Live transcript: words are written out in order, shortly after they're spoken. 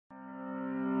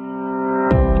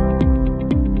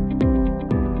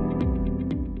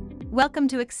Welcome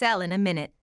to Excel in a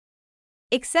minute.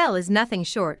 Excel is nothing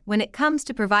short when it comes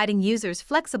to providing users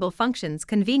flexible functions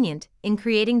convenient in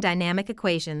creating dynamic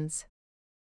equations.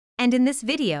 And in this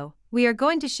video, we are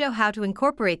going to show how to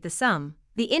incorporate the sum,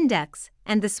 the index,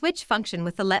 and the switch function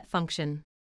with the let function.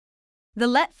 The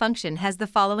let function has the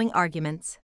following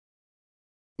arguments: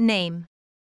 name,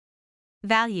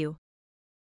 value,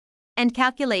 and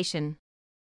calculation.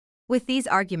 With these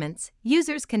arguments,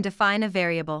 users can define a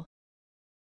variable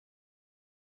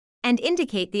and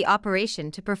indicate the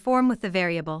operation to perform with the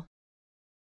variable.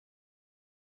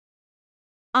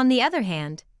 On the other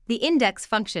hand, the index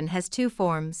function has two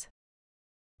forms.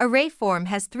 Array form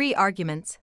has 3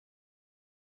 arguments,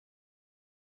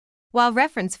 while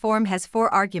reference form has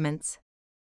 4 arguments.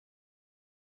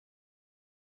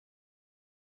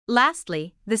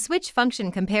 Lastly, the switch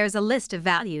function compares a list of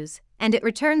values, and it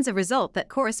returns a result that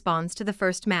corresponds to the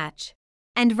first match,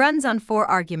 and runs on 4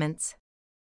 arguments.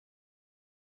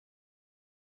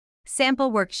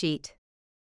 Sample worksheet.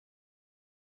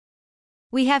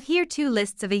 We have here 2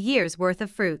 lists of a year's worth of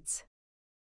fruits,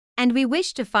 and we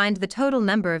wish to find the total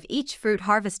number of each fruit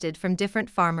harvested from different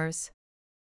farmers.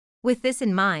 With this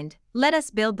in mind, let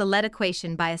us build the let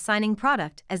equation by assigning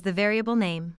product as the variable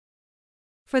name.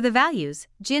 For the values,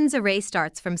 Jin's array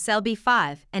starts from cell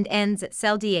B5 and ends at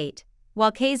cell D8,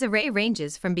 while K's array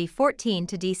ranges from B14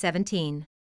 to D17.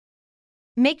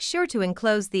 Make sure to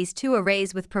enclose these 2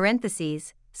 arrays with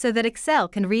parentheses, so that Excel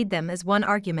can read them as one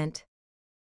argument.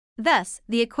 Thus,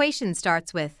 the equation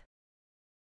starts with.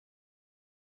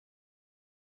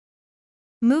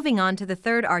 Moving on to the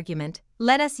third argument,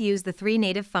 let us use the 3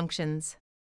 native functions.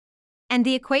 And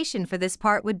the equation for this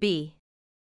part would be,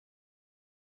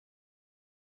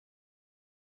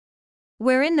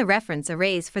 wherein the reference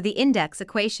arrays for the index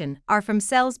equation are from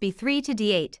cells B3 to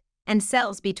D8 and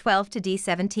cells B12 to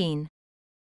D17.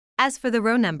 As for the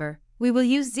row number, we will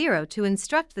use 0 to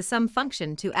instruct the sum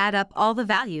function to add up all the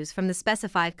values from the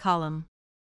specified column.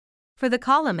 For the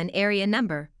column and area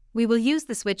number, we will use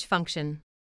the switch function.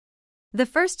 The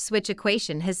first switch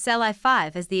equation has cell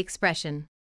I5 as the expression.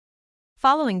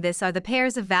 Following this are the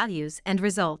pairs of values and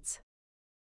results.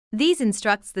 These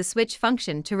instructs the switch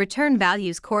function to return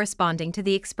values corresponding to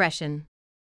the expression.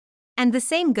 And the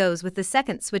same goes with the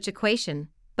second switch equation,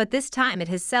 but this time it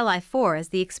has cell I4 as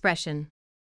the expression.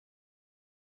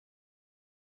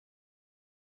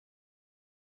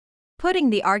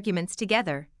 Putting the arguments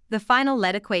together, the final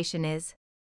let equation is.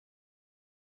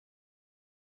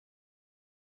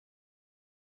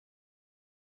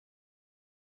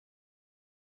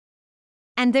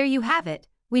 And there you have it,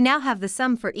 we now have the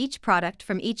sum for each product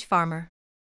from each farmer.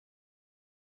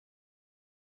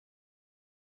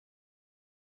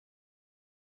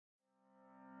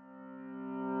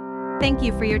 Thank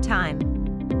you for your time.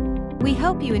 We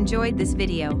hope you enjoyed this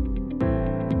video.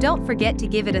 Don't forget to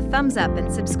give it a thumbs up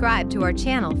and subscribe to our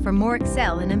channel for more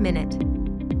Excel in a minute.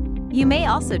 You may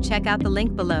also check out the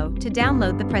link below to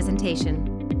download the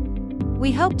presentation.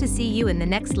 We hope to see you in the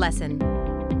next lesson.